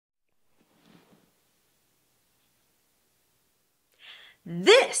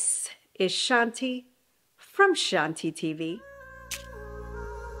This is Shanti from Shanti TV.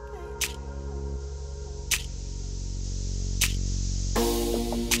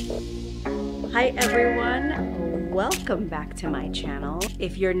 Hi everyone, welcome back to my channel.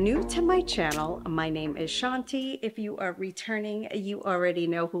 If you're new to my channel, my name is Shanti. If you are returning, you already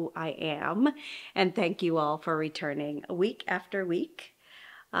know who I am. And thank you all for returning week after week.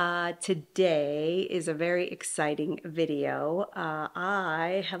 Today is a very exciting video.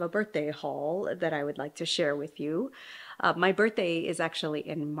 I have a birthday haul that I would like to share with you. My birthday is actually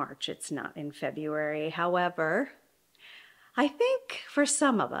in March, it's not in February. However, I think for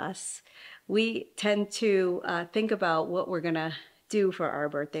some of us, we tend to think about what we're gonna do for our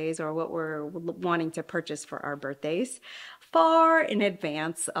birthdays or what we're wanting to purchase for our birthdays far in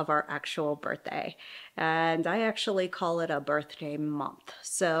advance of our actual birthday. And I actually call it a birthday month.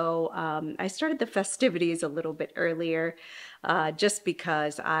 So I started the festivities a little bit earlier just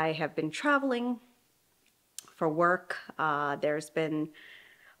because I have been traveling for work. There's been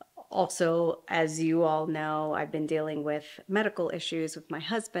also, as you all know, I've been dealing with medical issues with my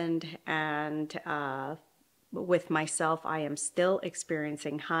husband, and with myself, I am still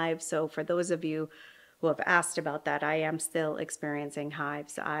experiencing hives. So for those of you who have asked about that, I am still experiencing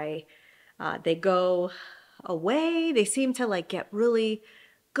hives. They go away. They seem to like get really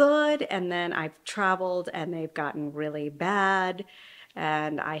good, and then I've traveled and they've gotten really bad.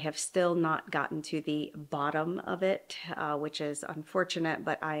 And I have still not gotten to the bottom of it, which is unfortunate,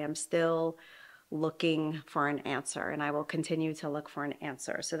 but I am still looking for an answer, and I will continue to look for an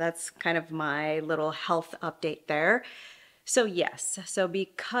answer. So that's kind of my little health update there. So yes, so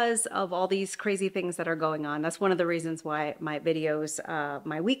because of all these crazy things that are going on, that's one of the reasons why my videos,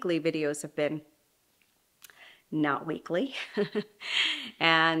 my weekly videos have been not weekly.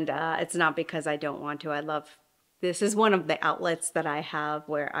 And it's not because I don't want to. This is one of the outlets that I have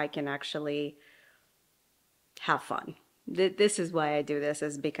where I can actually have fun. This is why I do this,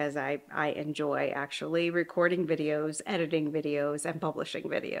 is because I enjoy actually recording videos, editing videos, and publishing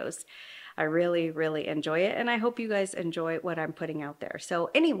videos. I really, really enjoy it, and I hope you guys enjoy what I'm putting out there. So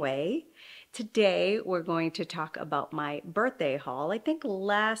anyway, today we're going to talk about my birthday haul. I think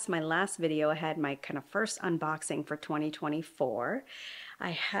my last video I had my kind of first unboxing for 2024.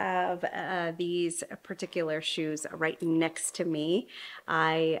 I have these particular shoes right next to me.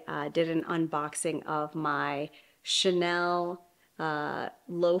 I did an unboxing of my Chanel tab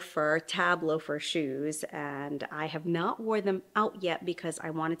loafer shoes, and I have not worn them out yet because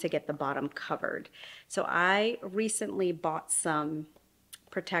I wanted to get the bottom covered. So I recently bought some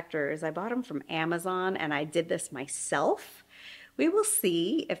protectors. I bought them from Amazon, and I did this myself. We will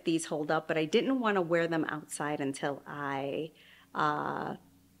see if these hold up, but I didn't want to wear them outside until I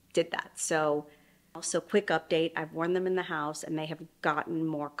did that. So also, quick update, I've worn them in the house and they have gotten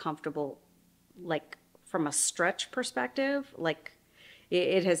more comfortable, like from a stretch perspective. Like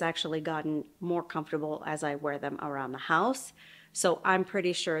it has actually gotten more comfortable as I wear them around the house. So I'm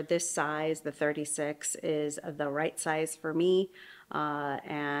pretty sure this size, the 36, is the right size for me.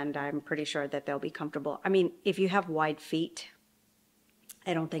 And I'm pretty sure that they'll be comfortable. I mean, if you have wide feet,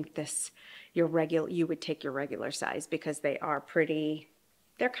 I don't think you would take your regular size, because they're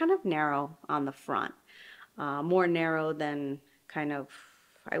kind of narrow on the front. More narrow than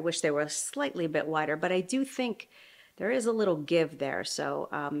I wish they were a slightly bit wider, but I do think there is a little give there. So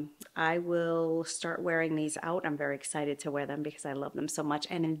I will start wearing these out. I'm very excited to wear them because I love them so much.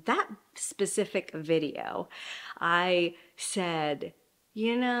 And in that specific video, I said,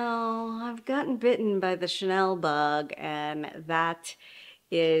 you know, I've gotten bitten by the Chanel bug, and that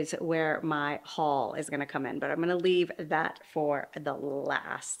is where my haul is going to come in. But I'm going to leave that for the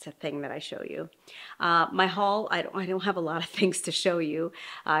last thing that I show you. My haul, I don't have a lot of things to show you.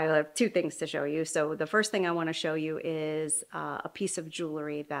 I have two things to show you. So the first thing I want to show you is a piece of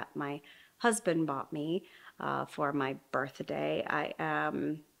jewelry that my husband bought me for my birthday. I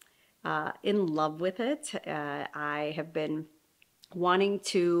am in love with it. I have been wanting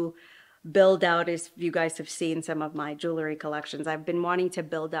to build out, as you guys have seen some of my jewelry collections, I've been wanting to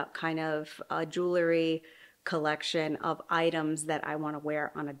build out kind of a jewelry collection of items that I want to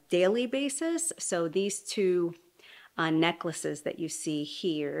wear on a daily basis. So these two necklaces that you see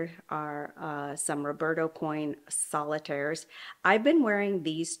here are some Roberto coin solitaires. I've been wearing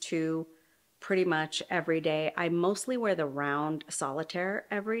these two pretty much every day. I mostly wear the round solitaire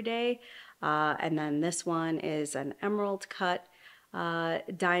every day. And then this one is an emerald cut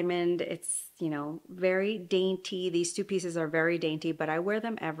diamond. It's, you know, very dainty. These two pieces are very dainty, but I wear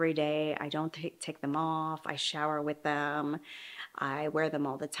them every day. I don't take them off. I shower with them. I wear them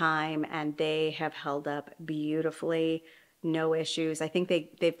all the time, and they have held up beautifully. no issues. I think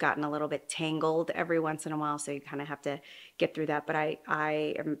they've gotten a little bit tangled every once in a while, so you kind of have to get through that. But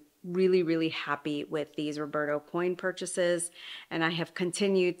I am really, really happy with these Roberto coin purchases, and I have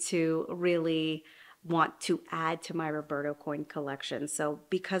continued to really want to add to my Roberto coin collection. So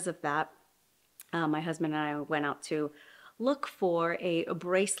because of that, my husband and I went out to look for a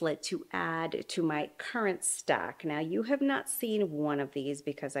bracelet to add to my current stack. Now, you have not seen one of these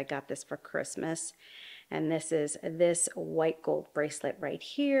because I got this for Christmas. And this is this white gold bracelet right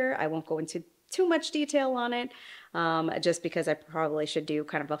here. I won't go into too much detail on it, just because I probably should do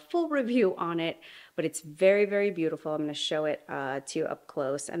kind of a full review on it, but it's very, very beautiful. I'm going to show it to you up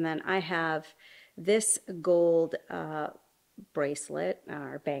close. And then I have this gold bracelet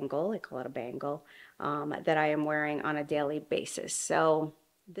or bangle, I call it a bangle, that I am wearing on a daily basis. So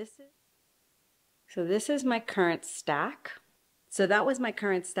this is my current stack. So that was my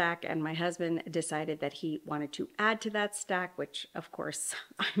current stack, and my husband decided that he wanted to add to that stack, which of course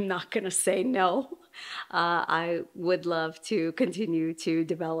I'm not going to say no. I would love to continue to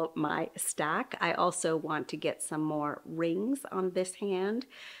develop my stack. I also want to get some more rings on this hand.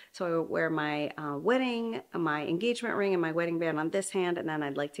 So I wear my my engagement ring and my wedding band on this hand, and then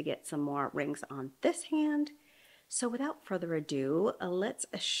I'd like to get some more rings on this hand. So without further ado, let's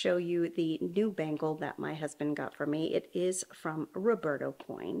show you the new bangle that my husband got for me. It is from Roberto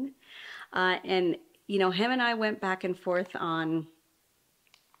coin. And, you know, him and I went back and forth on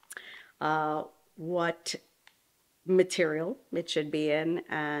what material it should be in.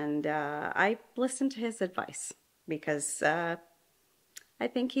 And I listened to his advice because I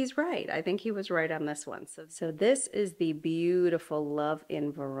think he's right. I think he was right on this one. So this is the beautiful Love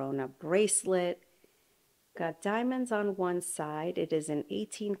in Verona bracelet. Got diamonds on one side. It is an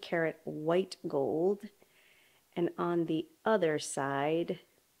 18 karat white gold. And on the other side,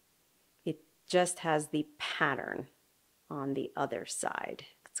 it just has the pattern on the other side.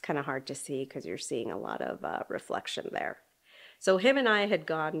 It's kind of hard to see because you're seeing a lot of reflection there. So him and I had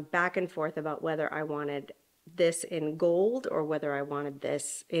gone back and forth about whether I wanted this in gold or whether I wanted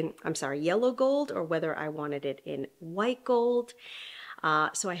this in, yellow gold, or whether I wanted it in white gold.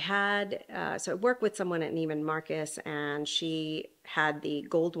 So I worked with someone at Neiman Marcus, and she had the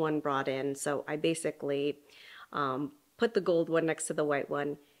gold one brought in. So I basically put the gold one next to the white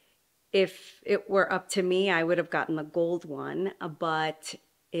one. If it were up to me, I would have gotten the gold one, but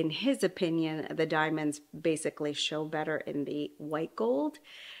in his opinion, the diamonds basically show better in the white gold.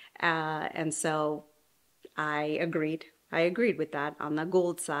 And so I agreed. I agreed with that. On the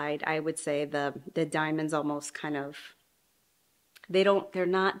gold side, I would say the diamonds almost kind of, they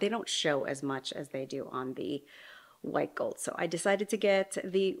don't show as much as they do on the white gold. So I decided to get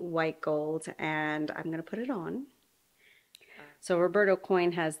the white gold, and I'm going to put it on. So Roberto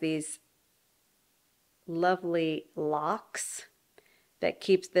coin has these lovely locks that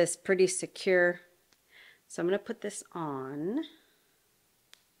keeps this pretty secure. So I'm going to put this on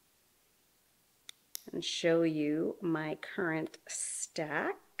and show you my current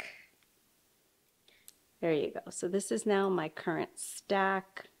stack. There you go. So this is now my current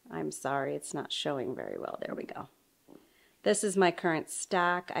stack. I'm sorry, it's not showing very well. There we go. This is my current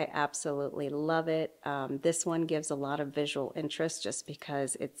stack. I absolutely love it. This one gives a lot of visual interest just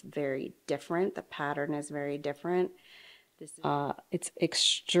because it's very different. The pattern is very different. It's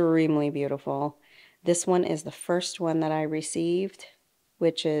extremely beautiful. This one is the first one that I received,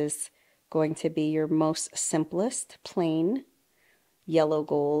 which is going to be your most simplest, plain yellow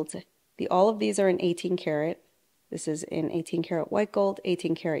gold. All of these are in 18 karat. This is in 18 karat white gold,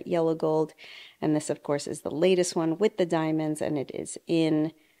 18 karat yellow gold, and this of course is the latest one with the diamonds, and it is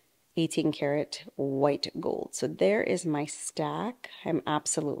in 18 karat white gold. So there is my stack. I'm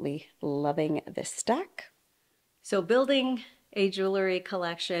absolutely loving this stack. So building a jewelry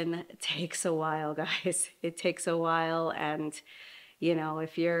collection takes a while, guys. It takes a while, and you know,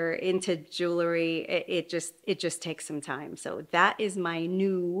 if you're into jewelry, it just takes some time. So that is my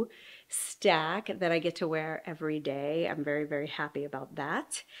new stack that I get to wear every day. I'm very, very happy about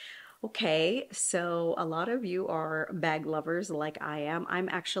that. Okay, so a lot of you are bag lovers like I am. I'm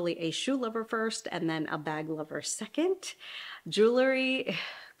actually a shoe lover first and then a bag lover second. Jewelry,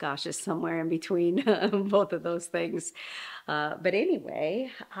 gosh, is somewhere in between both of those things. But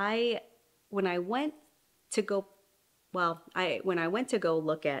anyway, when I went to go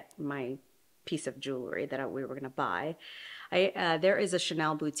look at my piece of jewelry that we were going to buy, there is a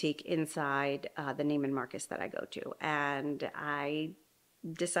Chanel boutique inside the Neiman Marcus that I go to, and I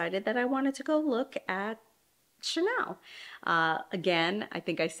decided that I wanted to go look at Chanel. Again, I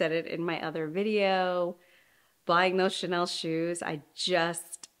think I said it in my other video, buying those Chanel shoes, I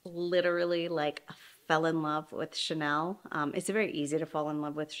just literally like fell in love with Chanel. It's very easy to fall in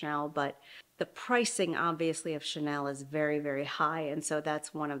love with Chanel, but the pricing obviously of Chanel is very, very high. And so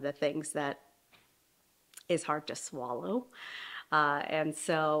that's one of the things that is hard to swallow. And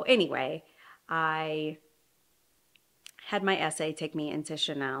so anyway, I had my essay take me into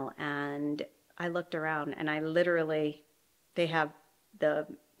Chanel, and I looked around and I literally, they have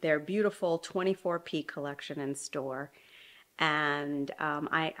their beautiful 24P collection in store. And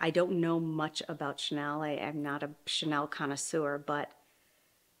I don't know much about Chanel. I am not a Chanel connoisseur, but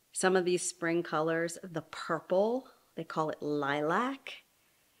some of these spring colors, the purple, they call it lilac.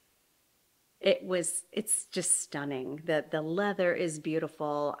 It's just stunning. The leather is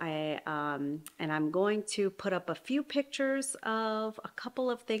beautiful. And I'm going to put up a few pictures of a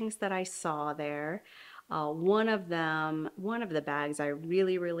couple of things that I saw there. One of the bags I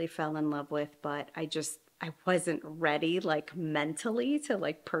really, really fell in love with, but I wasn't ready, like, mentally to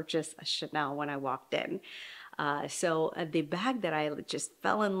like purchase a Chanel when I walked in. So the bag that I just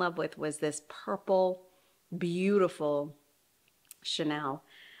fell in love with was this purple, beautiful Chanel.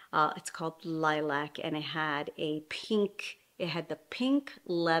 It's called Lilac, and it had the pink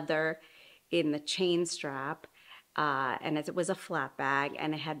leather in the chain strap, and it was a flat bag,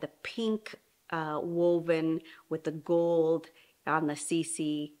 and it had the pink woven with the gold on the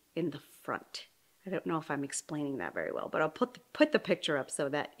CC in the front. I don't know if I'm explaining that very well, but I'll put the picture up so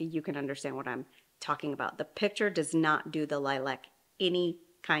that you can understand what I'm talking about. The picture does not do the lilac any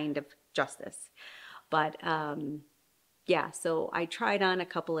kind of justice, but yeah, so I tried on a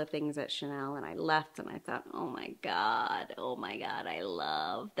couple of things at Chanel and I left and I thought, oh my God, I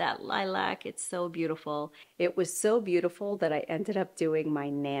love that lilac. It's so beautiful. It was so beautiful that I ended up doing my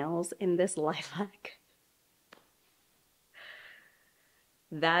nails in this lilac.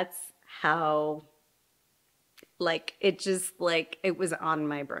 That's how, like, it was on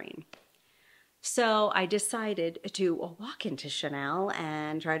my brain. So I decided to walk into Chanel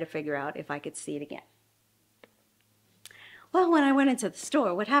and try to figure out if I could see it again. Well, when I went into the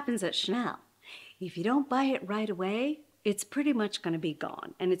store, what happens at Chanel? If you don't buy it right away, it's pretty much going to be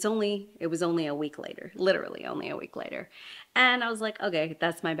gone. And it was only a week later, literally only a week later. And I was like, okay,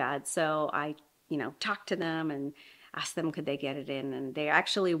 that's my bad. So I, talked to them and asked them could they get it in, and they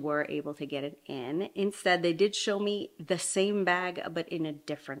actually were able to get it in. Instead, they did show me the same bag, but in a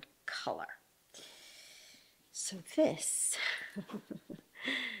different color. So this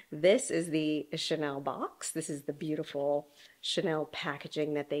is the Chanel box. This is the beautiful Chanel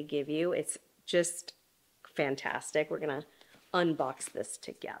packaging that they give you. It's just fantastic. We're gonna unbox this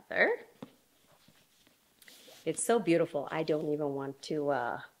together. It's so beautiful. I don't even want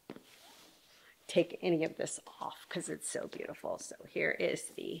to take any of this off because it's so beautiful. So here is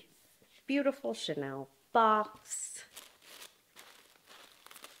the beautiful Chanel box.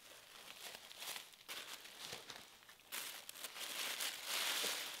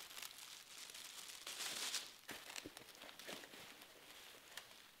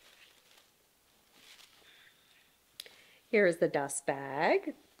 Here is the dust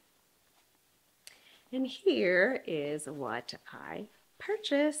bag. And here is what I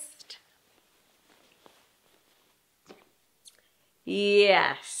purchased.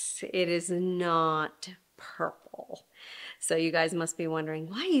 Yes, it is not purple. So you guys must be wondering,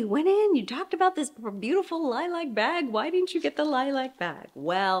 why you went in, you talked about this beautiful lilac bag. Why didn't you get the lilac bag?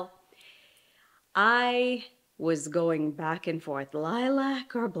 Well, I was going back and forth,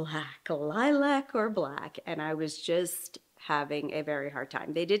 lilac or black, and I was just having a very hard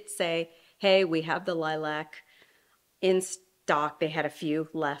time. They did say, hey, we have the lilac in stock. They had a few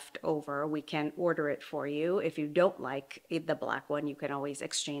left over. We can order it for you. If you don't like the black one, you can always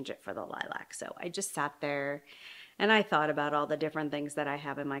exchange it for the lilac. So I just sat there and I thought about all the different things that I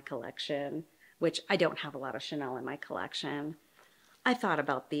have in my collection, which I don't have a lot of Chanel in my collection. I thought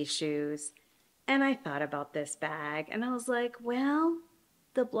about these shoes. And I thought about this bag, and I was like, well,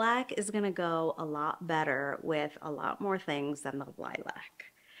 the black is going to go a lot better with a lot more things than the lilac.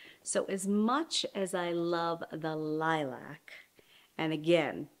 So as much as I love the lilac, and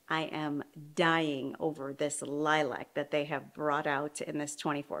again, I am dying over this lilac that they have brought out in this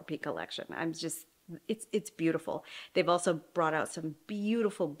 24P collection. It's beautiful. They've also brought out some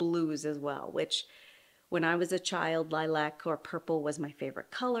beautiful blues as well, which when I was a child, lilac or purple was my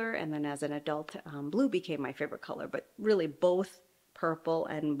favorite color, and then as an adult, blue became my favorite color. But really, both purple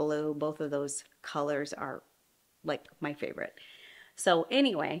and blue, both of those colors are like my favorite. So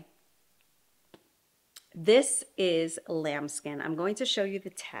anyway, this is lambskin. I'm going to show you the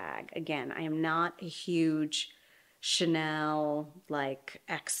tag. Again, I am not a huge Chanel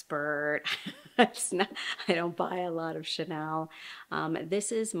expert. I don't buy a lot of Chanel.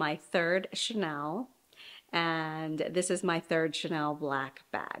 This is my third Chanel. And this is my third Chanel black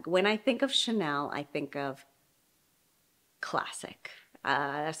bag. When I think of Chanel, I think of classic.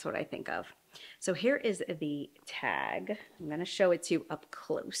 That's what I think of. So here is the tag. I'm going to show it to you up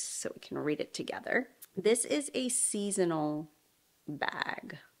close so we can read it together. This is a seasonal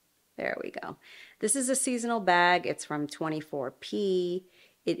bag. There we go. This is a seasonal bag. It's from 24P.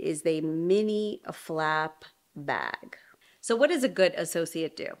 It is a mini flap bag. So what does a good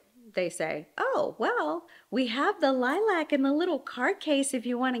associate do? They say, oh, well, we have the lilac in the little card case if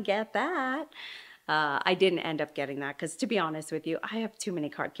you want to get that. I didn't end up getting that because, to be honest with you, I have too many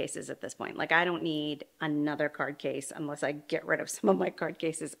card cases at this point. Like, I don't need another card case unless I get rid of some of my card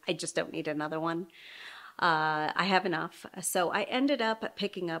cases. I just don't need another one. I have enough. So I ended up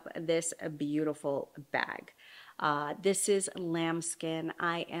picking up this beautiful bag. This is lambskin.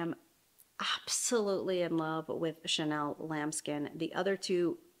 I am absolutely in love with Chanel lambskin. The other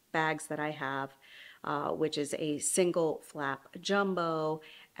two bags that I have, which is a single flap jumbo,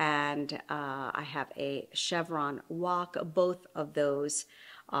 and I have a chevron walk. Both of those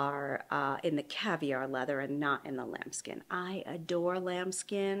are in the caviar leather and not in the lambskin. I adore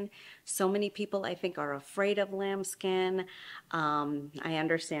lambskin. So many people, I think, are afraid of lambskin. I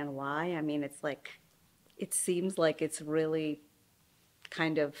understand why. I mean, it's like, it seems like it's really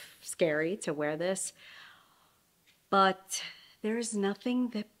kind of scary to wear this, but there's nothing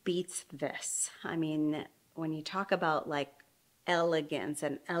that beats this. I mean, when you talk about like elegance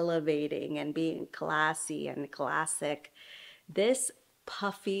and elevating and being classy and classic, this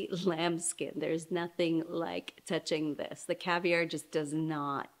puffy lambskin, there's nothing like touching this. The caviar just does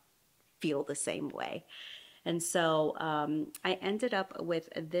not feel the same way. And so I ended up with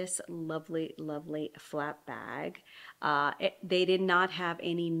this lovely, lovely flap bag. They did not have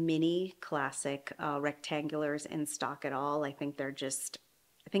any mini classic rectangulars in stock at all. I think they're just,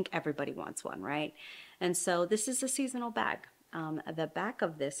 I think everybody wants one, right? And so this is a seasonal bag. The back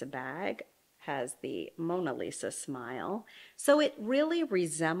of this bag has the Mona Lisa smile. So it really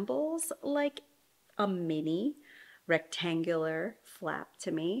resembles like a mini rectangular flap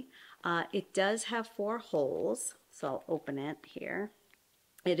to me. It does have 4 holes, so I'll open it here.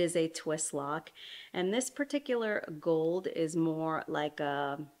 It is a twist lock, and this particular gold is more like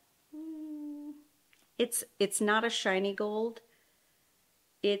a, it's not a shiny gold.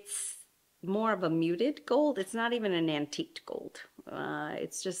 It's more of a muted gold. It's not even an antiqued gold.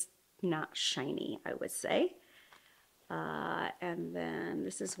 It's just not shiny, I would say. And then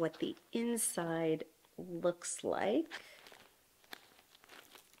this is what the inside looks like.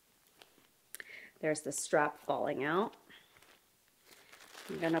 There's the strap falling out.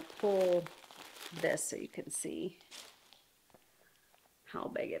 I'm gonna pull this so you can see how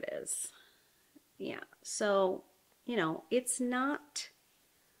big it is. Yeah, so, you know, it's not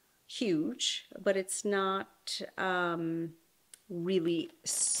huge, but it's not really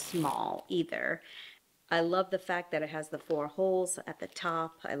small either. I love the fact that it has the 4 holes at the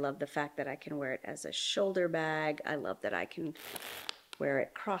top. I love the fact that I can wear it as a shoulder bag. I love that I can wear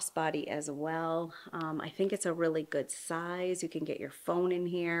it crossbody as well. I think it's a really good size. You can get your phone in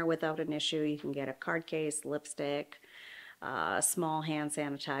here without an issue. You can get a card case, lipstick, small hand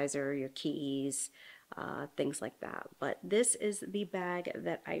sanitizer, your keys, things like that. But this is the bag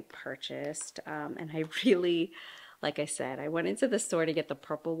that I purchased, and I really, like I said, I went into the store to get the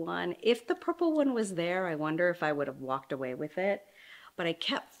purple one. If the purple one was there, I wonder if I would have walked away with it. But I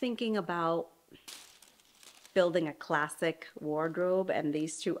kept thinking about building a classic wardrobe, and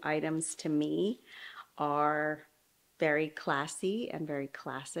these 2 items to me are very classy and very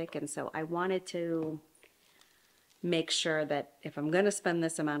classic, and so I wanted to make sure that if I'm going to spend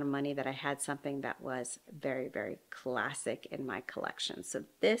this amount of money that I had something that was very, very classic in my collection. So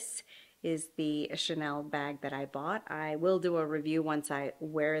this is the Chanel bag that I bought. I will do a review once I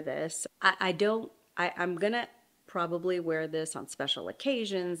wear this. I'm gonna probably wear this on special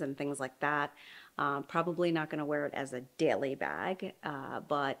occasions and things like that. Probably not going to wear it as a daily bag,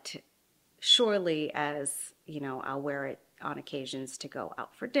 but surely as, you know, I'll wear it on occasions to go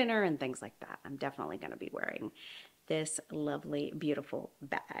out for dinner and things like that. I'm definitely going to be wearing this lovely, beautiful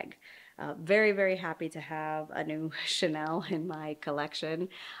bag. Very, very happy to have a new Chanel in my collection.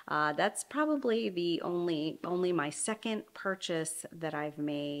 That's probably the only my second purchase that I've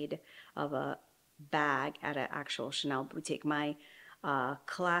made of a bag at an actual Chanel boutique. My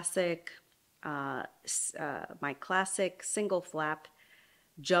classic single flap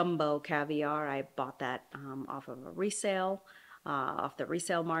jumbo caviar, I bought that off of a resale, off the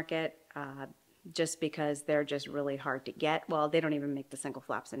resale market, just because they're just really hard to get. Well, they don't even make the single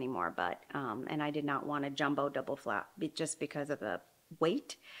flaps anymore, but and I did not want a jumbo double flap just because of the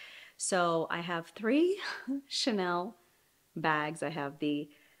weight. So I have 3 Chanel bags. I have the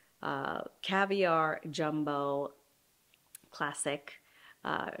caviar jumbo classic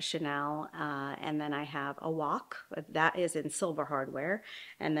Chanel, and then I have a wok that is in silver hardware,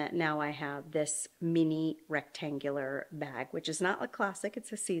 and that now I have this mini rectangular bag, which is not a classic,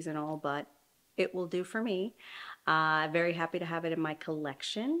 it's a seasonal, but it will do for me. Very happy to have it in my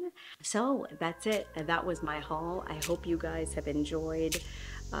collection. So that's it. That was my haul. I hope you guys have enjoyed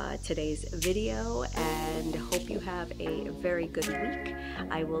today's video and hope you have a very good week.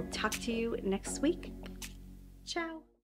 I will talk to you next week. Ciao.